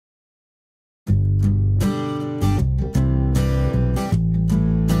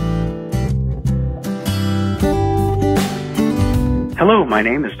Hello, my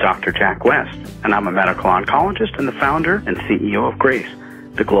name is Dr. Jack West, and I'm a medical oncologist and the founder and CEO of GRACE,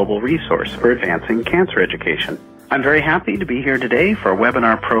 the global resource for advancing cancer education. I'm very happy to be here today for a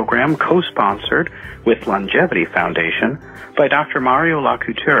webinar program co-sponsored with Longevity Foundation by Dr. Mario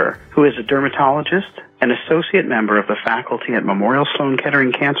Lacouture, who is a dermatologist and associate member of the faculty at Memorial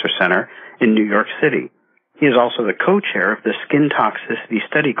Sloan-Kettering Cancer Center in New York City. He is also the co-chair of the Skin Toxicity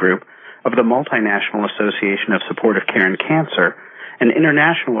Study Group of the Multinational Association of Supportive Care in Cancer, an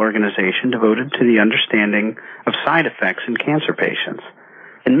international organization devoted to the understanding of side effects in cancer patients.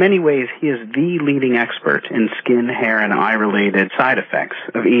 In many ways, he is the leading expert in skin, hair, and eye-related side effects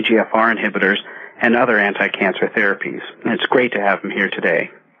of EGFR inhibitors and other anti-cancer therapies. And it's great to have him here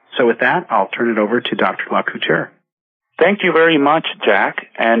today. So with that, I'll turn it over to Dr. Lacouture. Thank you very much, Jack,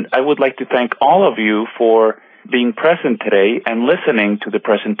 and I would like to thank all of you for being present today and listening to the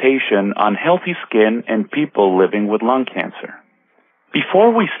presentation on healthy skin in people living with lung cancer.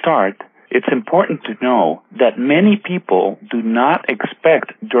 Before we start, it's important to know that many people do not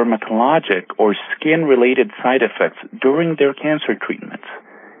expect dermatologic or skin-related side effects during their cancer treatments.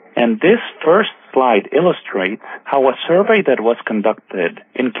 And this first slide illustrates how a survey that was conducted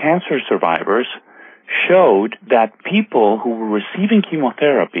in cancer survivors showed that people who were receiving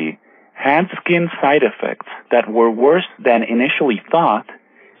chemotherapy had skin side effects that were worse than initially thought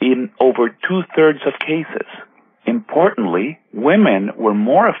in over two-thirds of cases. Importantly, women were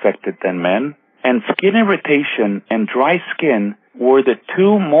more affected than men, and skin irritation and dry skin were the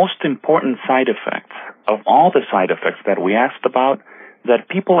two most important side effects of all the side effects that we asked about that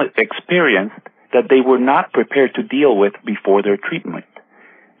people experienced that they were not prepared to deal with before their treatment.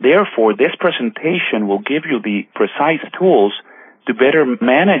 Therefore, this presentation will give you the precise tools to better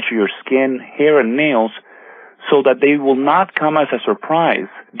manage your skin, hair, and nails so that they will not come as a surprise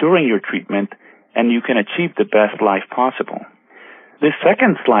during your treatment and you can achieve the best life possible. This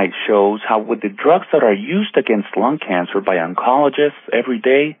second slide shows how with the drugs that are used against lung cancer by oncologists every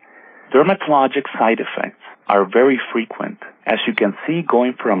day, dermatologic side effects are very frequent. As you can see,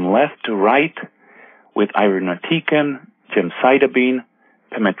 going from left to right with irinotecan, gemcitabine,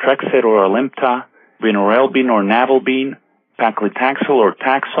 pemetrexed or Alimta, vinorelbine or navalbine, paclitaxel or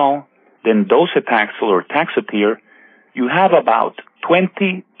Taxol, then docetaxel or Taxotere, you have about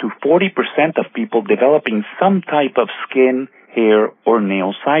 20 to 40% of people developing some type of skin, hair, or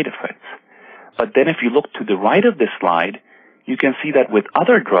nail side effects. But then if you look to the right of this slide, you can see that with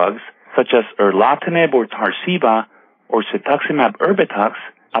other drugs, such as erlotinib or Tarceva or cetuximab Erbitux,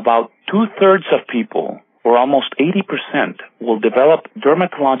 about two-thirds of people, or almost 80%, will develop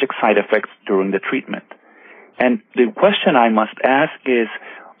dermatologic side effects during the treatment. And the question I must ask is,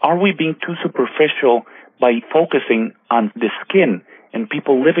 are we being too superficial by focusing on the skin in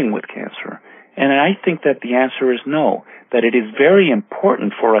people living with cancer? And I think that the answer is no, that it is very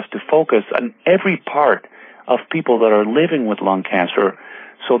important for us to focus on every part of people that are living with lung cancer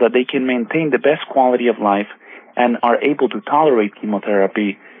so that they can maintain the best quality of life and are able to tolerate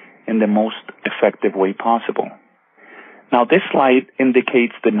chemotherapy in the most effective way possible. Now, this slide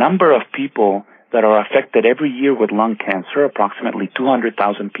indicates the number of people that are affected every year with lung cancer, approximately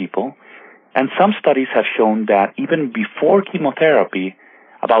 200,000 people. And some studies have shown that even before chemotherapy,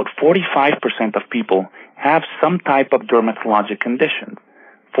 about 45% of people have some type of dermatologic condition.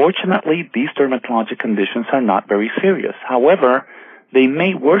 Fortunately, these dermatologic conditions are not very serious. However, they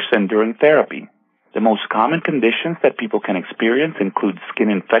may worsen during therapy. The most common conditions that people can experience include skin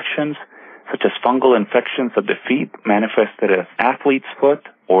infections, such as fungal infections of the feet manifested as athlete's foot,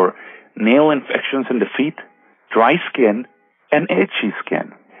 or nail infections in the feet, dry skin, and itchy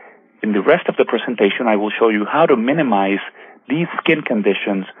skin. In the rest of the presentation, I will show you how to minimize these skin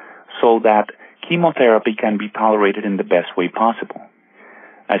conditions so that chemotherapy can be tolerated in the best way possible.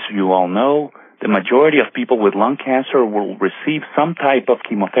 As you all know, the majority of people with lung cancer will receive some type of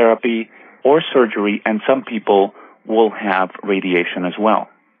chemotherapy or surgery, and some people will have radiation as well.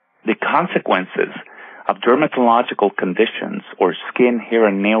 The consequences of dermatological conditions or skin, hair,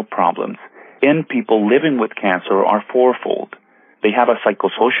 and nail problems in people living with cancer are fourfold. They have a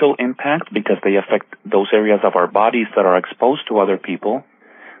psychosocial impact because they affect those areas of our bodies that are exposed to other people.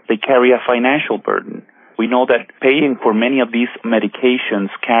 They carry a financial burden. We know that paying for many of these medications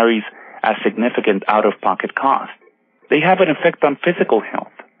carries a significant out-of-pocket cost. They have an effect on physical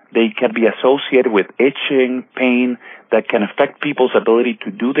health. They can be associated with itching, pain that can affect people's ability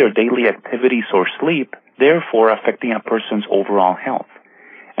to do their daily activities or sleep, therefore affecting a person's overall health.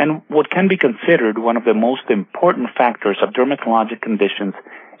 And what can be considered one of the most important factors of dermatologic conditions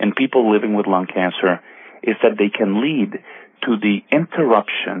in people living with lung cancer is that they can lead to the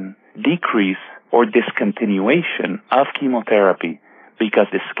interruption, decrease, or discontinuation of chemotherapy because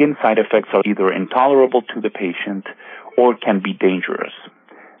the skin side effects are either intolerable to the patient or can be dangerous.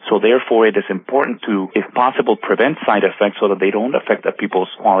 So therefore, it is important to, if possible, prevent side effects so that they don't affect the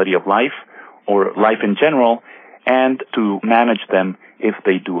people's quality of life or life in general, and to manage them if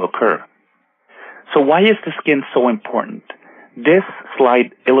they do occur. So why is the skin so important? This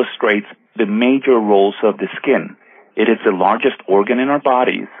slide illustrates the major roles of the skin. It is the largest organ in our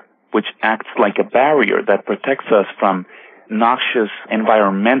bodies, which acts like a barrier that protects us from noxious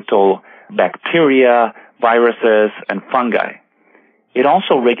environmental bacteria, viruses, and fungi. It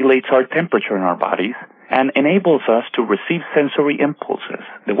also regulates our temperature in our bodies and enables us to receive sensory impulses,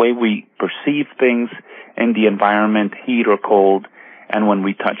 the way we perceive things in the environment, heat or cold, and when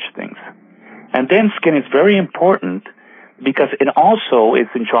we touch things. And then skin is very important because it also is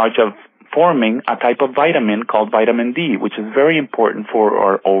in charge of forming a type of vitamin called vitamin D, which is very important for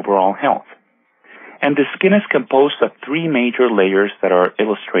our overall health. And the skin is composed of three major layers that are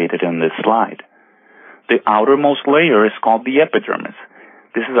illustrated in this slide. The outermost layer is called the epidermis.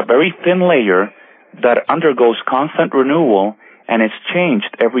 This is a very thin layer that undergoes constant renewal and is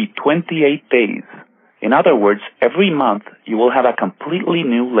changed every 28 days. In other words, every month you will have a completely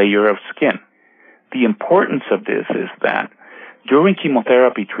new layer of skin. The importance of this is that during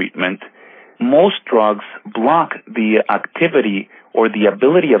chemotherapy treatment, most drugs block the activity or the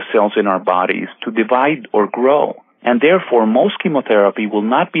ability of cells in our bodies to divide or grow. And therefore, most chemotherapy will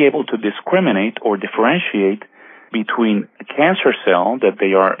not be able to discriminate or differentiate between a cancer cell that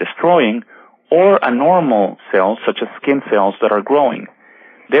they are destroying or a normal cell, such as skin cells that are growing,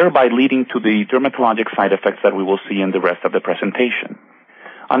 thereby leading to the dermatologic side effects that we will see in the rest of the presentation.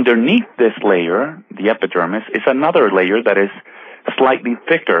 Underneath this layer, the epidermis, is another layer that is slightly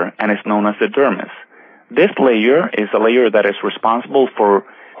thicker and is known as the dermis. This layer is a layer that is responsible for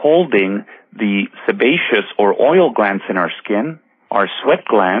holding the sebaceous or oil glands in our skin, our sweat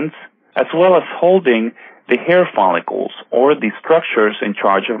glands, as well as holding the hair follicles or the structures in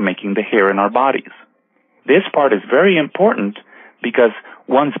charge of making the hair in our bodies. This part is very important because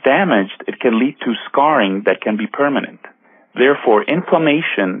once damaged, it can lead to scarring that can be permanent. Therefore,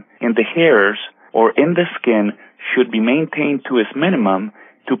 inflammation in the hairs or in the skin should be maintained to its minimum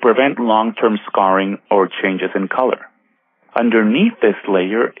to prevent long-term scarring or changes in color. Underneath this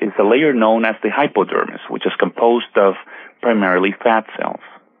layer is a layer known as the hypodermis, which is composed of primarily fat cells.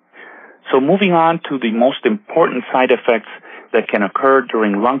 So moving on to the most important side effects that can occur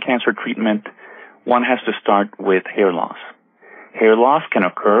during lung cancer treatment, one has to start with hair loss. Hair loss can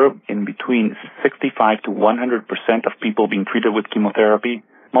occur in between 65 to 100% of people being treated with chemotherapy,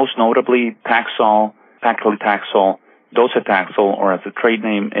 most notably Taxol, paclitaxel, docetaxel, or as the trade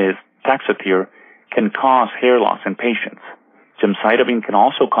name is Taxotere, can cause hair loss in patients. Gemcitabine can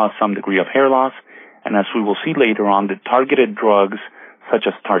also cause some degree of hair loss, and as we will see later on, the targeted drugs such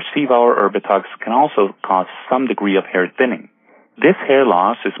as Tarceva or Erbitux can also cause some degree of hair thinning. This hair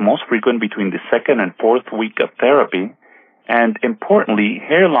loss is most frequent between the second and fourth week of therapy, and importantly,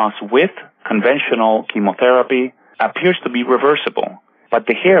 hair loss with conventional chemotherapy appears to be reversible. But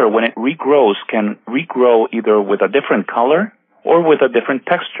the hair, when it regrows, can regrow either with a different color or with a different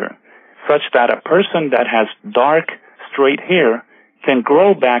texture, such that a person that has dark, straight hair can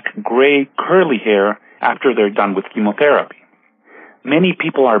grow back gray, curly hair after they're done with chemotherapy. Many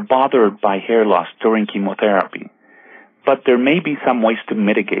people are bothered by hair loss during chemotherapy, but there may be some ways to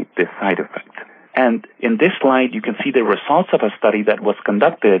mitigate this side effect. And in this slide, you can see the results of a study that was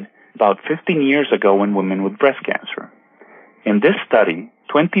conducted about 15 years ago in women with breast cancer. In this study,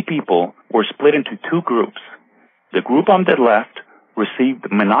 20 people were split into two groups. The group on the left received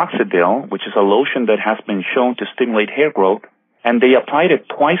minoxidil, which is a lotion that has been shown to stimulate hair growth, and they applied it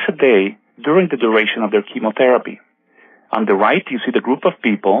twice a day during the duration of their chemotherapy. On the right, you see the group of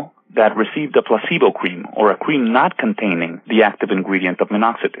people that received a placebo cream, or a cream not containing the active ingredient of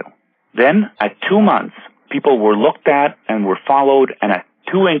minoxidil. Then, at 2 months, people were looked at and were followed, and a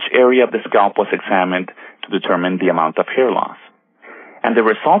 2-inch area of the scalp was examined to determine the amount of hair loss. And the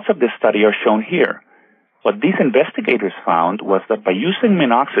results of this study are shown here. What these investigators found was that by using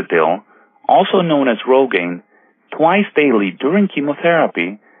minoxidil, also known as Rogaine, twice daily during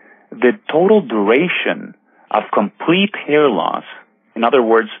chemotherapy, the total duration of complete hair loss, in other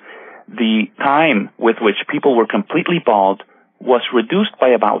words, the time with which people were completely bald, was reduced by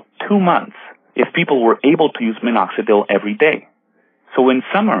about 2 months if people were able to use minoxidil every day. So in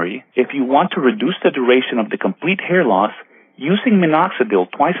summary, if you want to reduce the duration of the complete hair loss, using minoxidil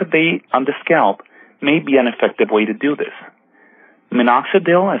twice a day on the scalp may be an effective way to do this.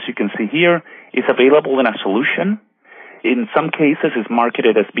 Minoxidil, as you can see here, is available in a solution. In some cases, is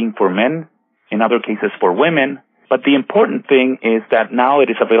marketed as being for men, in other cases for women, But the important thing is that now it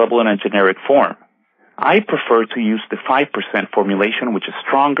is available in a generic form. I prefer to use the 5% formulation, which is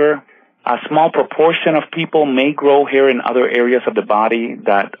stronger. A small proportion of people may grow hair in other areas of the body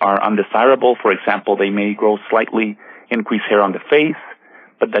that are undesirable. For example, they may grow slightly increased hair on the face,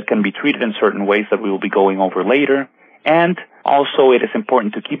 but that can be treated in certain ways that we will be going over later. And also, it is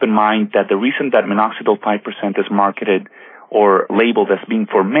important to keep in mind that the reason that minoxidil 5% is marketed or labeled as being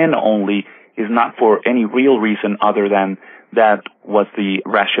for men only is not for any real reason other than that was the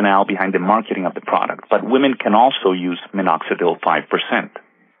rationale behind the marketing of the product. But women can also use minoxidil 5%.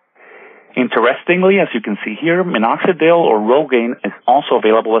 Interestingly, as you can see here, minoxidil or Rogaine is also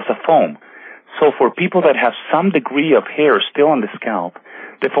available as a foam. So for people that have some degree of hair still on the scalp,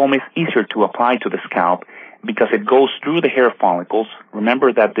 the foam is easier to apply to the scalp because it goes through the hair follicles.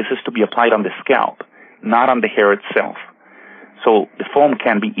 Remember that this is to be applied on the scalp, not on the hair itself. So the foam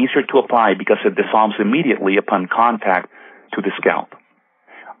can be easier to apply because it dissolves immediately upon contact to the scalp.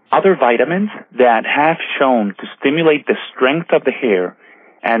 Other vitamins that have shown to stimulate the strength of the hair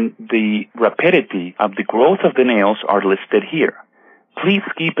and the rapidity of the growth of the nails are listed here. Please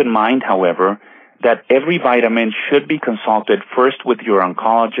keep in mind, however, that every vitamin should be consulted first with your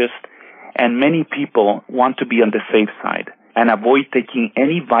oncologist, and many people want to be on the safe side and avoid taking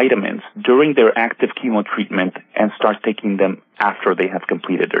any vitamins during their active chemo treatment and start taking them after they have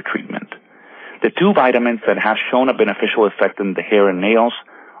completed their treatment. The two vitamins that have shown a beneficial effect in the hair and nails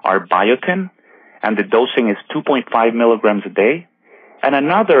are biotin, and the dosing is 2.5 milligrams a day, and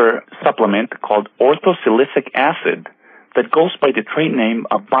another supplement called orthosilicic acid that goes by the trade name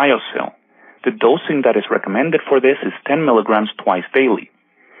of BioSil. The dosing that is recommended for this is 10 milligrams twice daily.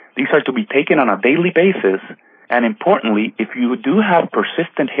 These are to be taken on a daily basis, and importantly, if you do have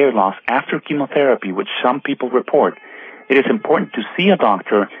persistent hair loss after chemotherapy, which some people report, it is important to see a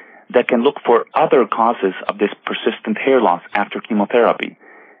doctor that can look for other causes of this persistent hair loss after chemotherapy,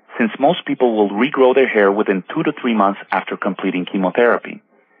 since most people will regrow their hair within 2 to 3 months after completing chemotherapy.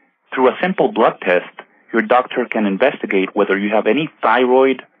 Through a simple blood test, your doctor can investigate whether you have any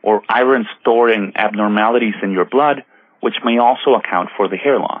thyroid or iron-storing abnormalities in your blood, which may also account for the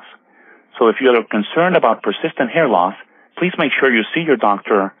hair loss. So if you are concerned about persistent hair loss, please make sure you see your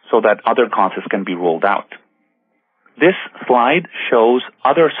doctor so that other causes can be ruled out. This slide shows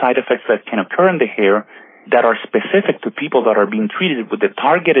other side effects that can occur in the hair that are specific to people that are being treated with the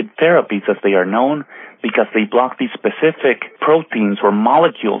targeted therapies as they are known because they block these specific proteins or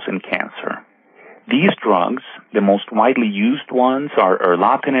molecules in cancer. These drugs, the most widely used ones are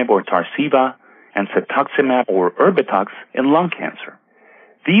erlotinib or Tarceva and cetuximab or Erbitux in lung cancer.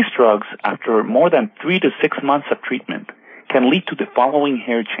 These drugs, after more than 3 to 6 months of treatment, can lead to the following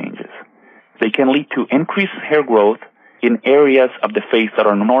hair changes. They can lead to increased hair growth in areas of the face that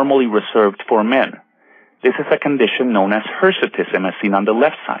are normally reserved for men. This is a condition known as hirsutism, as seen on the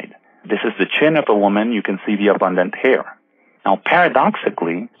left side. This is the chin of a woman. You can see the abundant hair. Now,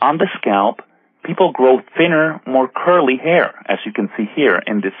 paradoxically, on the scalp, people grow thinner, more curly hair, as you can see here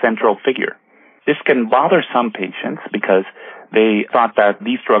in the central figure. This can bother some patients because they thought that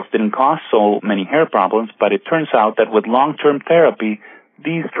these drugs didn't cause so many hair problems, but it turns out that with long-term therapy,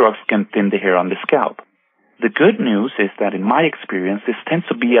 these drugs can thin the hair on the scalp. The good news is that in my experience, this tends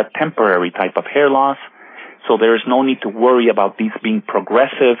to be a temporary type of hair loss, so there is no need to worry about these being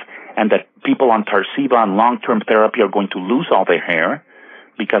progressive and that people on Tarceva and long-term therapy are going to lose all their hair,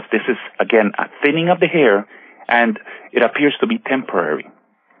 because this is, again, a thinning of the hair, and it appears to be temporary.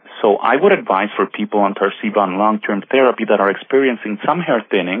 So I would advise for people on Tarceva and long-term therapy that are experiencing some hair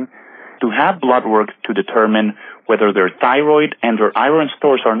thinning to have blood work to determine whether their thyroid and their iron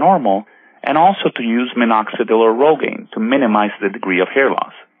stores are normal, and also to use minoxidil or Rogaine to minimize the degree of hair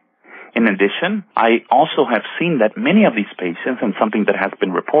loss. In addition, I also have seen that many of these patients, and something that has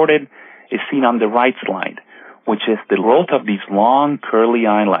been reported, is seen on the right slide, which is the growth of these long, curly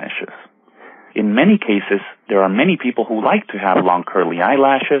eyelashes. In many cases, there are many people who like to have long, curly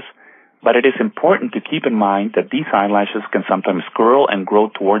eyelashes, but it is important to keep in mind that these eyelashes can sometimes curl and grow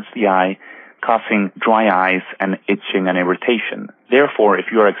towards the eye, causing dry eyes and itching and irritation. Therefore, if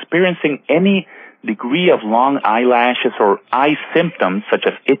you are experiencing any degree of long eyelashes or eye symptoms such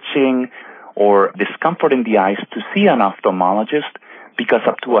as itching or discomfort in the eyes, to see an ophthalmologist, because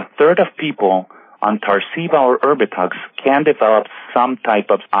up to a third of people on Tarceva or Erbitux can develop some type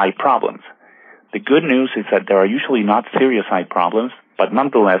of eye problems. The good news is that there are usually not serious eye problems, but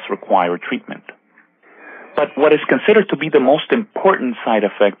nonetheless require treatment. But what is considered to be the most important side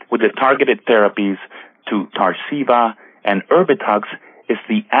effect with the targeted therapies to Tarceva and Erbitux is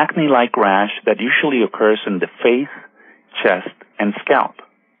the acne-like rash that usually occurs in the face, chest, and scalp.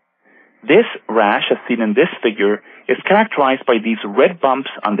 This rash, as seen in this figure, is characterized by these red bumps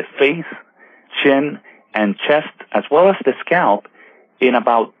on the face, chin, and chest, as well as the scalp, in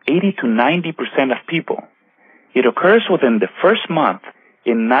about 80 to 90% of people. It occurs within the first month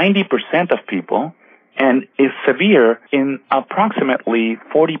in 90% of people and is severe in approximately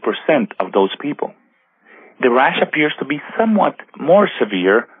 40% of those people. The rash appears to be somewhat more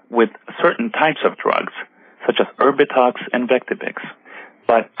severe with certain types of drugs, such as Erbitux and Vectibix.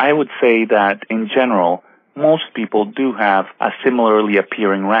 But I would say that, in general, most people do have a similarly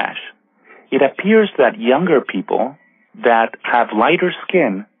appearing rash. It appears that younger people that have lighter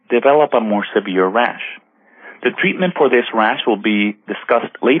skin develop a more severe rash. The treatment for this rash will be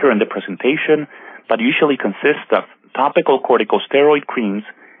discussed later in the presentation, but usually consists of topical corticosteroid creams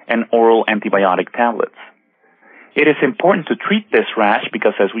and oral antibiotic tablets. It is important to treat this rash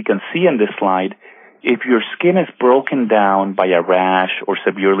because, as we can see in this slide, if your skin is broken down by a rash or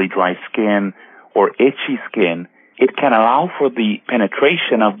severely dry skin or itchy skin, it can allow for the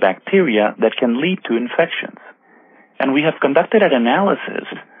penetration of bacteria that can lead to infections. And we have conducted an analysis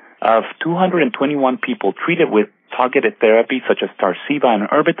of 221 people treated with targeted therapy such as Tarceva and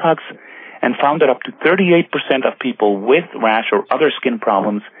Erbitux, and found that up to 38% of people with rash or other skin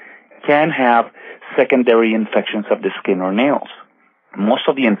problems can have secondary infections of the skin or nails. Most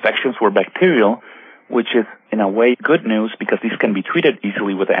of the infections were bacterial, which is in a way good news because these can be treated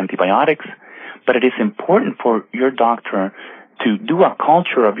easily with antibiotics, but it is important for your doctor to do a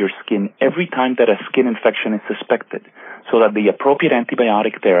culture of your skin every time that a skin infection is suspected so that the appropriate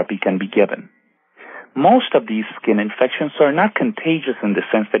antibiotic therapy can be given. Most of these skin infections are not contagious in the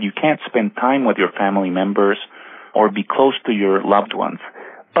sense that you can't spend time with your family members or be close to your loved ones,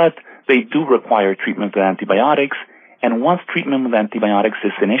 but they do require treatment with antibiotics, and once treatment with antibiotics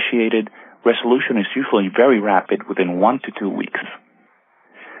is initiated, resolution is usually very rapid within 1 to 2 weeks.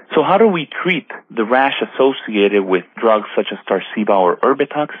 So how do we treat the rash associated with drugs such as Tarceva or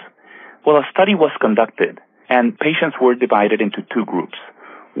Erbitux? Well, a study was conducted, and patients were divided into two groups.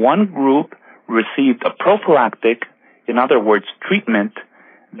 One group received a prophylactic, in other words, treatment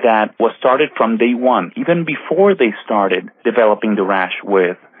that was started from day one, even before they started developing the rash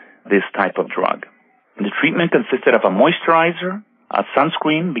with this type of drug. The treatment consisted of a moisturizer, a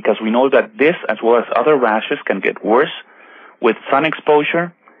sunscreen, because we know that this, as well as other rashes, can get worse with sun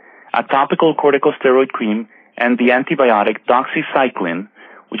exposure, a topical corticosteroid cream, and the antibiotic doxycycline,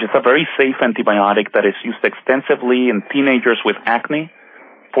 which is a very safe antibiotic that is used extensively in teenagers with acne,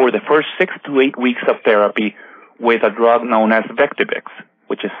 for the first 6 to 8 weeks of therapy with a drug known as Vectibix,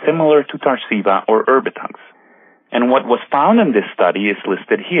 which is similar to Tarceva or Erbitux. And what was found in this study is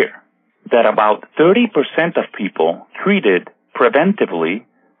listed here, that about 30% of people treated preventively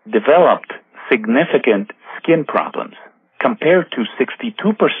developed significant skin problems, compared to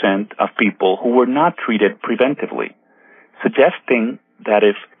 62% of people who were not treated preventively, suggesting that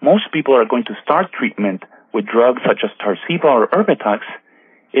if most people are going to start treatment with drugs such as Tarceva or Erbitux,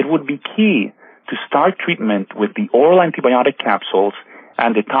 it would be key to start treatment with the oral antibiotic capsules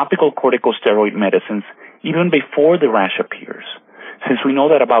and the topical corticosteroid medicines even before the rash appears. Since we know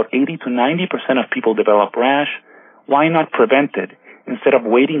that about 80 to 90% of people develop rash, why not prevent it instead of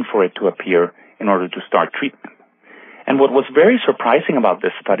waiting for it to appear in order to start treatment? And what was very surprising about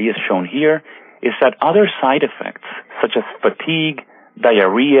this study, as shown here, is that other side effects, such as fatigue,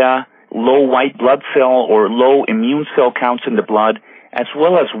 diarrhea, low white blood cell or low immune cell counts in the blood, as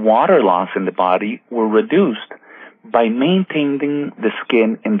well as water loss in the body, were reduced by maintaining the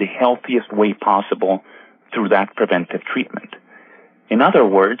skin in the healthiest way possible through that preventive treatment. In other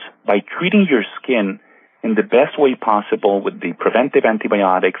words, by treating your skin in the best way possible with the preventive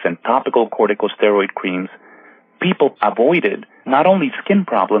antibiotics and topical corticosteroid creams, people avoided not only skin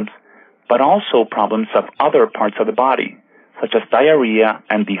problems, but also problems of other parts of the body, such as diarrhea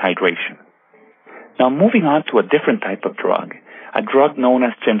and dehydration. Now, moving on to a different type of drug, a drug known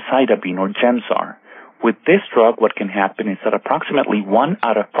as gemcitabine or Gemzar. With this drug, what can happen is that approximately 1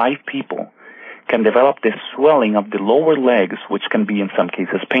 out of 5 people can develop this swelling of the lower legs, which can be in some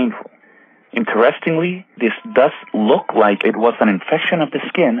cases painful. Interestingly, this does look like it was an infection of the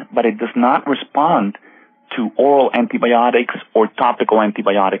skin, but it does not respond to oral antibiotics or topical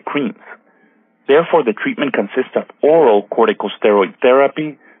antibiotic creams. Therefore, the treatment consists of oral corticosteroid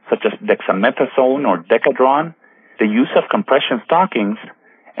therapy, such as dexamethasone or Decadron, the use of compression stockings,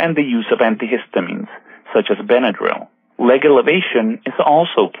 and the use of antihistamines, such as Benadryl. Leg elevation is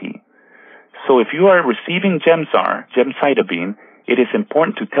also key. So if you are receiving Gemzar, gemcitabine, it is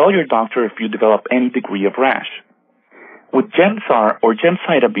important to tell your doctor if you develop any degree of rash. With Gemzar or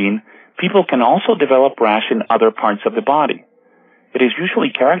gemcitabine, people can also develop rash in other parts of the body. It is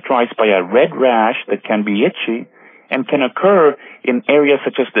usually characterized by a red rash that can be itchy and can occur in areas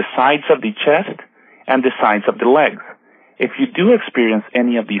such as the sides of the chest and the sides of the legs. If you do experience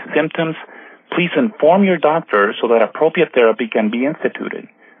any of these symptoms, please inform your doctor so that appropriate therapy can be instituted,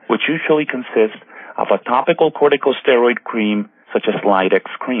 which usually consists of a topical corticosteroid cream such as Lidex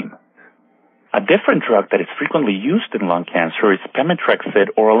cream. A different drug that is frequently used in lung cancer is pemetrexed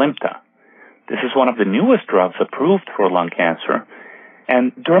or Alimta. This is one of the newest drugs approved for lung cancer,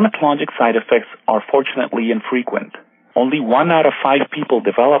 and dermatologic side effects are fortunately infrequent. Only 1 out of 5 people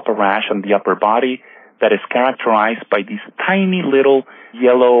develop a rash on the upper body that is characterized by these tiny little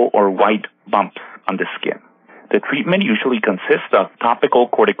yellow or white bumps on the skin. The treatment usually consists of topical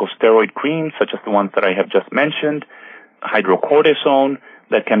corticosteroid creams, such as the ones that I have just mentioned. Hydrocortisone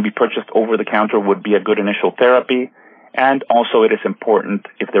that can be purchased over the counter would be a good initial therapy. And also it is important,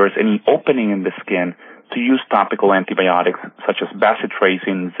 if there is any opening in the skin, to use topical antibiotics such as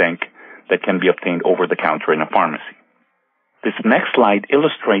bacitracin zinc that can be obtained over the counter in a pharmacy. This next slide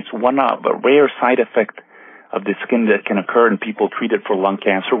illustrates one of a rare side effect of the skin that can occur in people treated for lung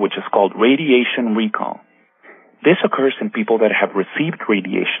cancer, which is called radiation recall. This occurs in people that have received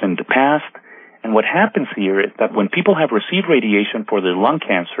radiation in the past, and what happens here is that when people have received radiation for their lung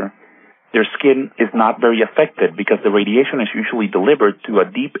cancer, their skin is not very affected because the radiation is usually delivered to a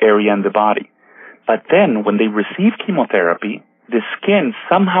deep area in the body. But then when they receive chemotherapy, the skin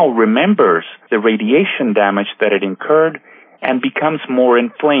somehow remembers the radiation damage that it incurred and becomes more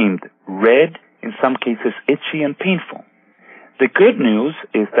inflamed, red, in some cases itchy and painful. The good news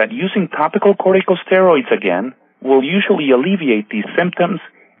is that using topical corticosteroids again will usually alleviate these symptoms,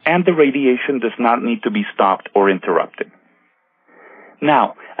 and the radiation does not need to be stopped or interrupted.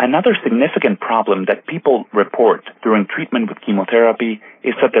 Now, another significant problem that people report during treatment with chemotherapy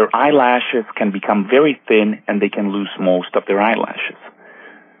is that their eyelashes can become very thin and they can lose most of their eyelashes.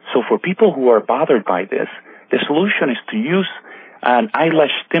 So for people who are bothered by this, the solution is to use an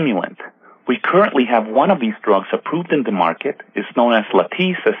eyelash stimulant. We currently have one of these drugs approved in the market. It's known as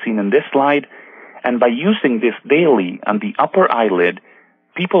Latisse, as seen in this slide. And by using this daily on the upper eyelid,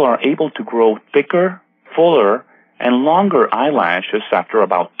 people are able to grow thicker, fuller, and longer eyelashes after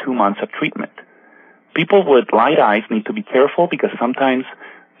about 2 months of treatment. People with light eyes need to be careful because sometimes,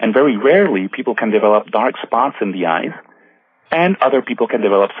 and very rarely, people can develop dark spots in the eyes, and other people can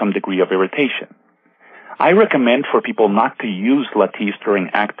develop some degree of irritation. I recommend for people not to use Latisse during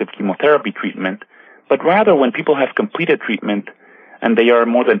active chemotherapy treatment, but rather when people have completed treatment and they are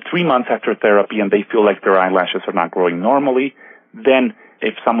more than 3 months after therapy and they feel like their eyelashes are not growing normally, then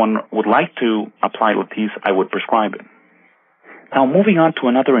if someone would like to apply Latisse, I would prescribe it. Now, moving on to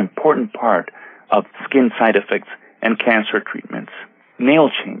another important part of skin side effects and cancer treatments,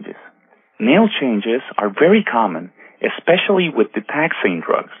 nail changes. Nail changes are very common, especially with the taxane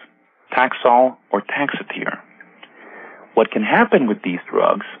drugs, Taxol or Taxotere. What can happen with these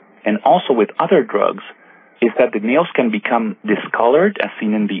drugs, and also with other drugs, is that the nails can become discolored, as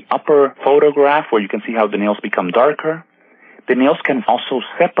seen in the upper photograph, where you can see how the nails become darker. The nails can also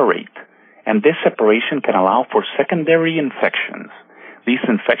separate, and this separation can allow for secondary infections. These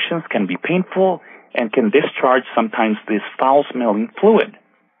infections can be painful and can discharge sometimes this foul-smelling fluid.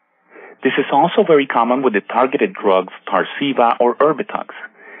 This is also very common with the targeted drugs Tarceva or Erbitux.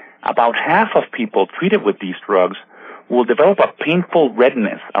 About half of people treated with these drugs will develop a painful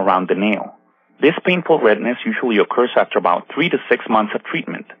redness around the nail. This painful redness usually occurs after about 3 to 6 months of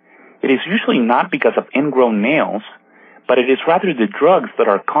treatment. It is usually not because of ingrown nails, but it is rather the drugs that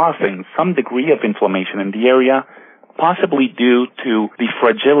are causing some degree of inflammation in the area, possibly due to the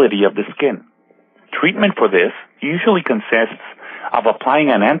fragility of the skin. Treatment for this usually consists of applying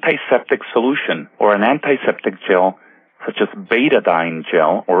an antiseptic solution or an antiseptic gel, such as betadine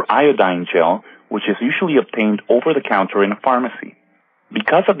gel or iodine gel, which is usually obtained over the counter in a pharmacy.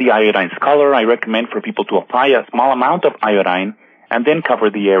 Because of the iodine's color, I recommend for people to apply a small amount of iodine and then cover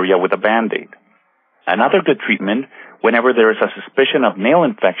the area with a Band-Aid. Another good treatment, whenever there is a suspicion of nail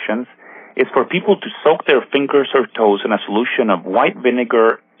infections, is for people to soak their fingers or toes in a solution of white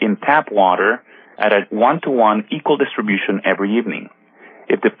vinegar in tap water at a 1-to-1 equal distribution every evening.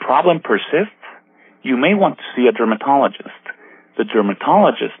 If the problem persists, you may want to see a dermatologist. The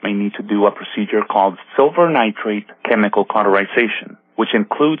dermatologist may need to do a procedure called silver nitrate chemical cauterization, which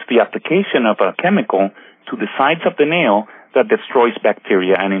includes the application of a chemical to the sides of the nail that destroys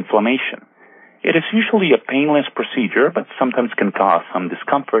bacteria and inflammation. It is usually a painless procedure, but sometimes can cause some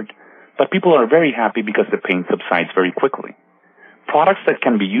discomfort, but people are very happy because the pain subsides very quickly. Products that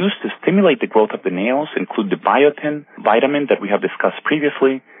can be used to stimulate the growth of the nails include the biotin vitamin that we have discussed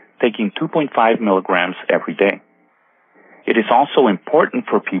previously, taking 2.5 milligrams every day. It is also important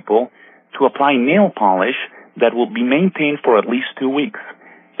for people to apply nail polish that will be maintained for at least 2 weeks.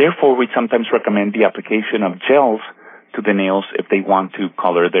 Therefore, we sometimes recommend the application of gels to the nails if they want to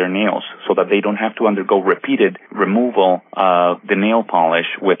color their nails so that they don't have to undergo repeated removal of the nail polish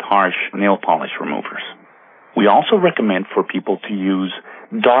with harsh nail polish removers. We also recommend for people to use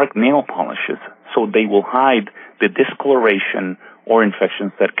dark nail polishes so they will hide the discoloration or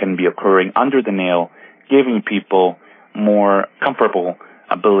infections that can be occurring under the nail, giving people more comfortable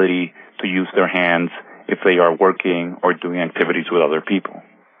ability to use their hands if they are working or doing activities with other people.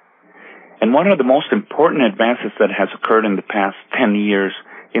 And one of the most important advances that has occurred in the past 10 years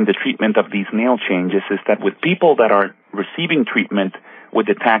in the treatment of these nail changes is that with people that are receiving treatment with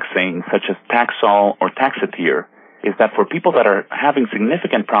the taxane, such as Taxol or Taxotere, is that for people that are having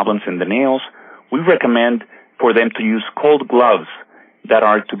significant problems in the nails, we recommend for them to use cold gloves that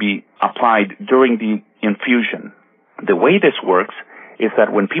are to be applied during the infusion. The way this works is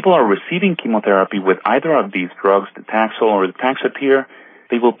that when people are receiving chemotherapy with either of these drugs, the Taxol or the Taxotere,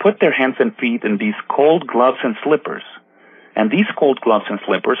 they will put their hands and feet in these cold gloves and slippers. And these cold gloves and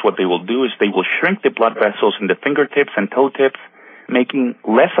slippers, what they will do is they will shrink the blood vessels in the fingertips and toe tips, making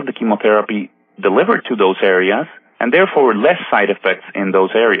less of the chemotherapy delivered to those areas, and therefore less side effects in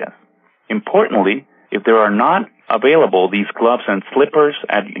those areas. Importantly, if there are not available these gloves and slippers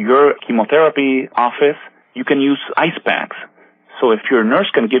at your chemotherapy office, you can use ice packs. So if your nurse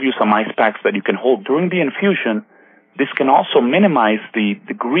can give you some ice packs that you can hold during the infusion, this can also minimize the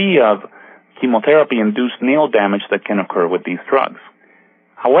degree of chemotherapy-induced nail damage that can occur with these drugs.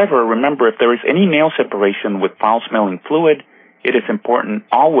 However, remember, if there is any nail separation with foul-smelling fluid, it is important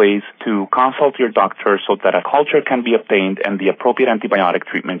always to consult your doctor so that a culture can be obtained and the appropriate antibiotic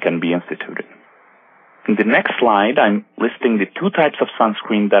treatment can be instituted. In the next slide, I'm listing the 2 types of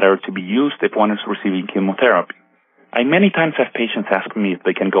sunscreen that are to be used if one is receiving chemotherapy. I many times have patients ask me if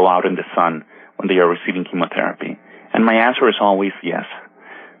they can go out in the sun when they are receiving chemotherapy, and my answer is always yes.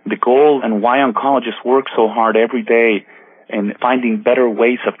 The goal and why oncologists work so hard every day in finding better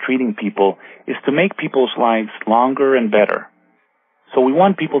ways of treating people is to make people's lives longer and better. So we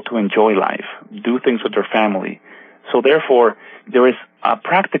want people to enjoy life, do things with their family. So therefore, there is a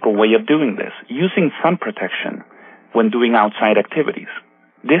practical way of doing this, using sun protection when doing outside activities.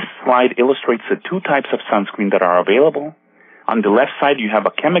 This slide illustrates the 2 types of sunscreen that are available. On the left side, you have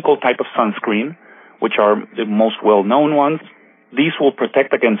a chemical type of sunscreen, which are the most well-known ones. These will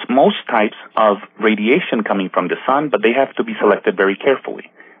protect against most types of radiation coming from the sun, but they have to be selected very carefully.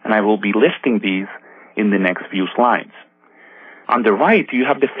 And I will be listing these in the next few slides. On the right, you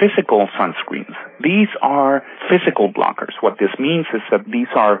have the physical sunscreens. These are physical blockers. What this means is that these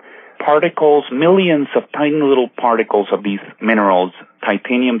are particles, millions of tiny little particles of these minerals,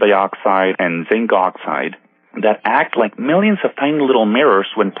 titanium dioxide and zinc oxide, that act like millions of tiny little mirrors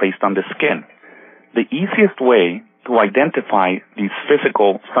when placed on the skin. The easiest way to identify these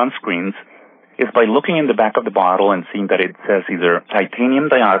physical sunscreens is by looking in the back of the bottle and seeing that it says either titanium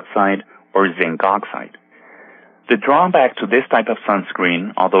dioxide or zinc oxide. The drawback to this type of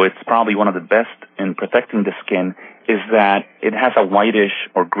sunscreen, although it's probably one of the best in protecting the skin, is that it has a whitish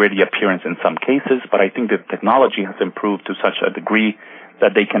or gritty appearance in some cases, but I think the technology has improved to such a degree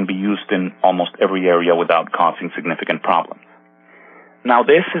that they can be used in almost every area without causing significant problems. Now,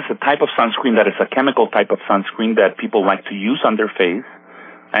 this is a type of sunscreen that is a chemical type of sunscreen that people like to use on their face,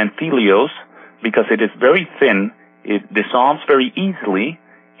 Anthelios, because it is very thin, it dissolves very easily,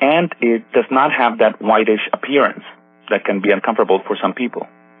 and it does not have that whitish appearance that can be uncomfortable for some people.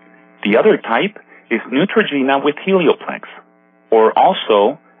 The other type is Neutrogena with Helioplex, or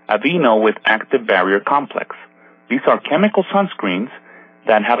also Aveeno with Active Barrier Complex. These are chemical sunscreens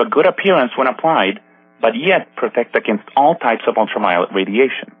that have a good appearance when applied, but yet protect against all types of ultraviolet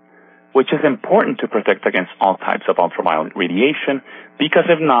radiation, which is important to protect against all types of ultraviolet radiation, because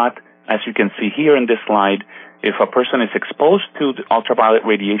if not, as you can see here in this slide, if a person is exposed to the ultraviolet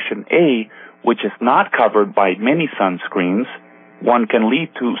radiation A, which is not covered by many sunscreens, one can lead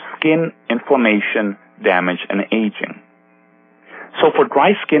to skin inflammation, damage, and aging. So for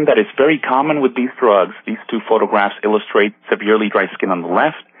dry skin that is very common with these drugs, these 2 photographs illustrate severely dry skin on the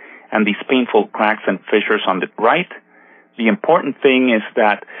left and these painful cracks and fissures on the right. The important thing is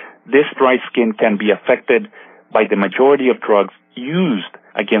that this dry skin can be affected by the majority of drugs used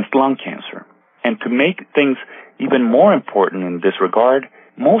against lung cancer. And to make things even more important in this regard,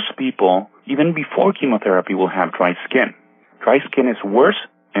 most people, even before chemotherapy, will have dry skin. Dry skin is worse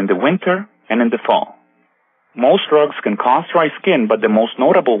in the winter and in the fall. Most drugs can cause dry skin, but the most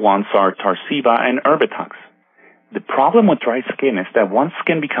notable ones are Tarceva and Erbitux. The problem with dry skin is that once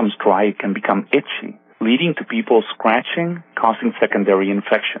skin becomes dry, it can become itchy. leading to people scratching, causing secondary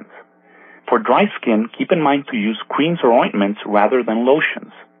infections. For dry skin, keep in mind to use creams or ointments rather than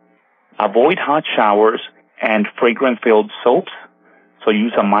lotions. Avoid hot showers and fragrance-filled soaps, so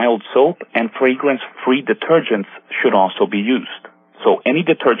use a mild soap, and fragrance-free detergents should also be used. So any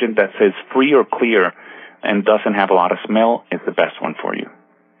detergent that says free or clear and doesn't have a lot of smell is the best one for you.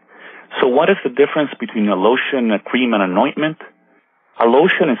 So what is the difference between a lotion, a cream, and an ointment? A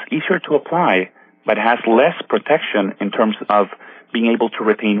lotion is easier to apply, but has less protection in terms of being able to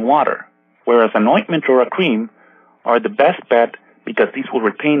retain water, whereas an ointment or a cream are the best bet because these will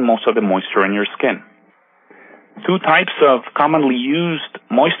retain most of the moisture in your skin. Two types of commonly used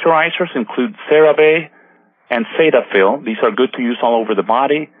moisturizers include CeraVe and Cetaphil. These are good to use all over the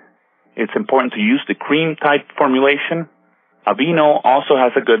body. It's important to use the cream-type formulation. Aveeno also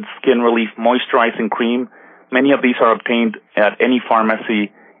has a good skin relief moisturizing cream. Many of these are obtained at any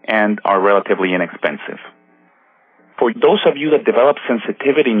pharmacy and are relatively inexpensive. For those of you that develop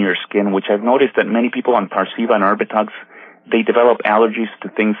sensitivity in your skin, which I've noticed that many people on Tarceva and Erbitux, they develop allergies to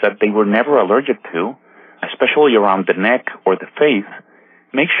things that they were never allergic to, especially around the neck or the face,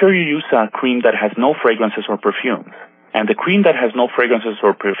 make sure you use a cream that has no fragrances or perfumes. And the cream that has no fragrances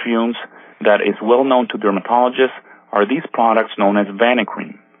or perfumes that is well known to dermatologists are these products known as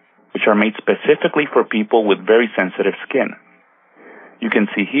Vanicream, which are made specifically for people with very sensitive skin. You can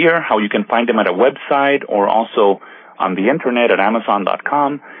see here how you can find them at a website or also on the internet at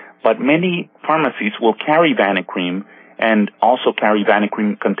Amazon.com, but many pharmacies will carry Vanicream and also carry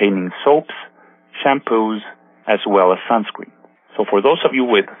Vanicream containing soaps, shampoos, as well as sunscreen. So for those of you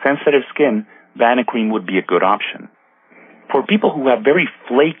with sensitive skin, Vanicream would be a good option. For people who have very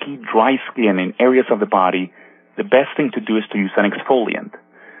flaky, dry skin in areas of the body, the best thing to do is to use an exfoliant.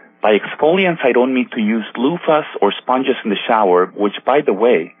 By exfoliants, I don't mean to use loofahs or sponges in the shower, which, by the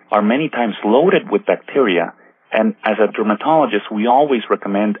way, are many times loaded with bacteria. And as a dermatologist, we always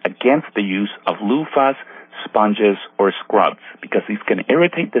recommend against the use of loofahs, sponges, or scrubs, because these can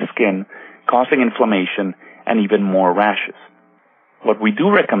irritate the skin, causing inflammation and even more rashes. What we do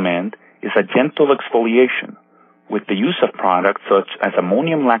recommend is a gentle exfoliation with the use of products such as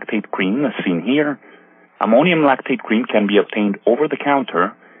ammonium lactate cream, as seen here. Ammonium lactate cream can be obtained over the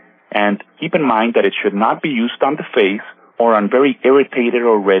counter, and keep in mind that it should not be used on the face or on very irritated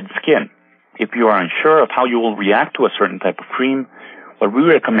or red skin. If you are unsure of how you will react to a certain type of cream, what we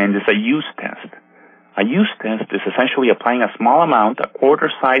recommend is a use test. A use test is essentially applying a small amount, a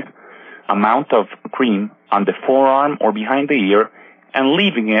quarter-size amount of cream on the forearm or behind the ear and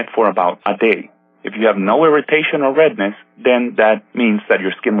leaving it for about a day. If you have no irritation or redness, then that means that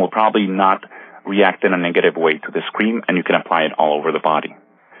your skin will probably not react in a negative way to this cream, and you can apply it all over the body.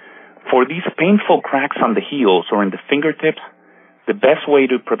 For these painful cracks on the heels or in the fingertips, the best way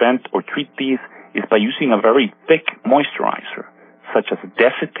to prevent or treat these is by using a very thick moisturizer, such as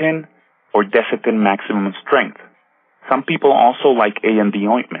Desitin or Desitin Maximum Strength. Some people also like A&D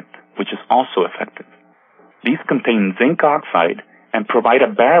ointment, which is also effective. These contain zinc oxide and provide a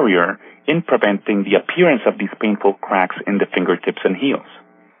barrier in preventing the appearance of these painful cracks in the fingertips and heels.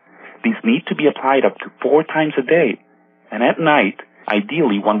 These need to be applied up to 4 times a day, and at night,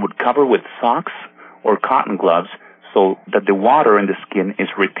 ideally one would cover with socks or cotton gloves so that the water in the skin is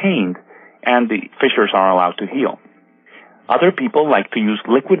retained and the fissures are allowed to heal. Other people like to use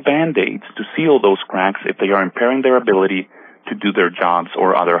liquid Band-Aids to seal those cracks if they are impairing their ability to do their jobs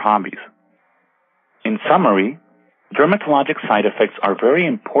or other hobbies. In summary, dermatologic side effects are very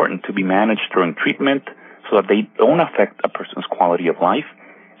important to be managed during treatment so that they don't affect a person's quality of life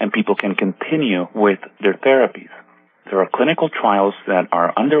and people can continue with their therapies. There are clinical trials that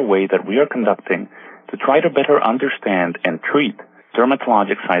are underway that we are conducting to try to better understand and treat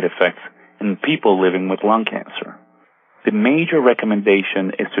dermatologic side effects in people living with lung cancer. The major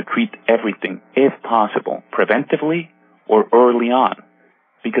recommendation is to treat everything, if possible, preventively or early on,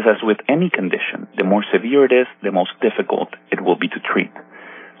 because as with any condition, the more severe it is, the most difficult it will be to treat.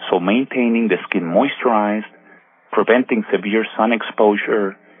 So maintaining the skin moisturized, preventing severe sun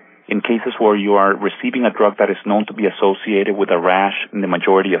exposure. In cases where you are receiving a drug that is known to be associated with a rash in the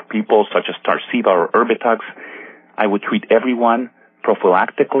majority of people, such as Tarceva or Erbitux, I would treat everyone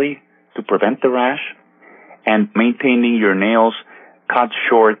prophylactically to prevent the rash, and maintaining your nails cut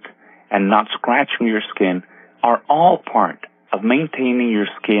short and not scratching your skin are all part of maintaining your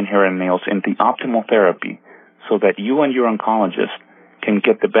skin, hair, and nails in the optimal therapy so that you and your oncologist can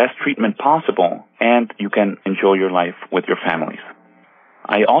get the best treatment possible and you can enjoy your life with your families.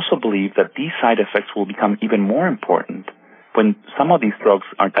 I also believe that these side effects will become even more important when some of these drugs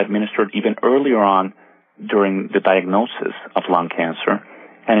are administered even earlier on during the diagnosis of lung cancer,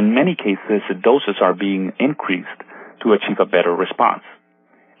 and in many cases, the doses are being increased to achieve a better response.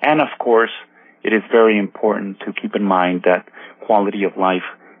 And of course, it is very important to keep in mind that quality of life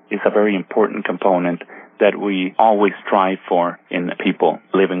is a very important component that we always strive for in people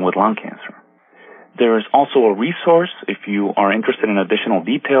living with lung cancer. There is also a resource, if you are interested in additional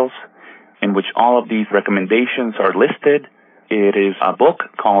details, in which all of these recommendations are listed. It is a book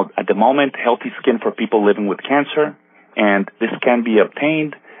called, At the Moment, Healthy Skin for People Living with Cancer, and this can be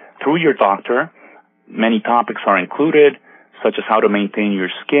obtained through your doctor. Many topics are included, such as how to maintain your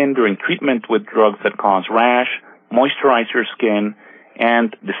skin during treatment with drugs that cause rash, moisturize your skin,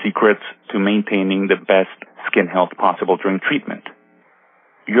 and the secrets to maintaining the best skin health possible during treatment.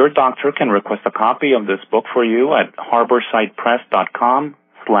 Your doctor can request a copy of this book for you at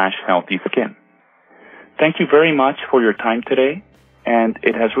harborsidepress.com/healthyskin. Thank you very much for your time today, and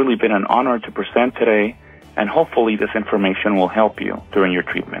it has really been an honor to present today, and hopefully this information will help you during your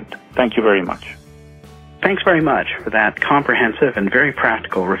treatment. Thank you very much. Thanks very much for that comprehensive and very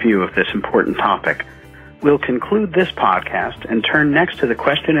practical review of this important topic. We'll conclude this podcast and turn next to the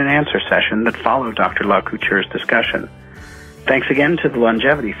question and answer session that followed Dr. Lacouture's discussion. Thanks again to the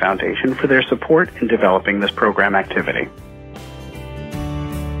Longevity Foundation for their support in developing this program activity.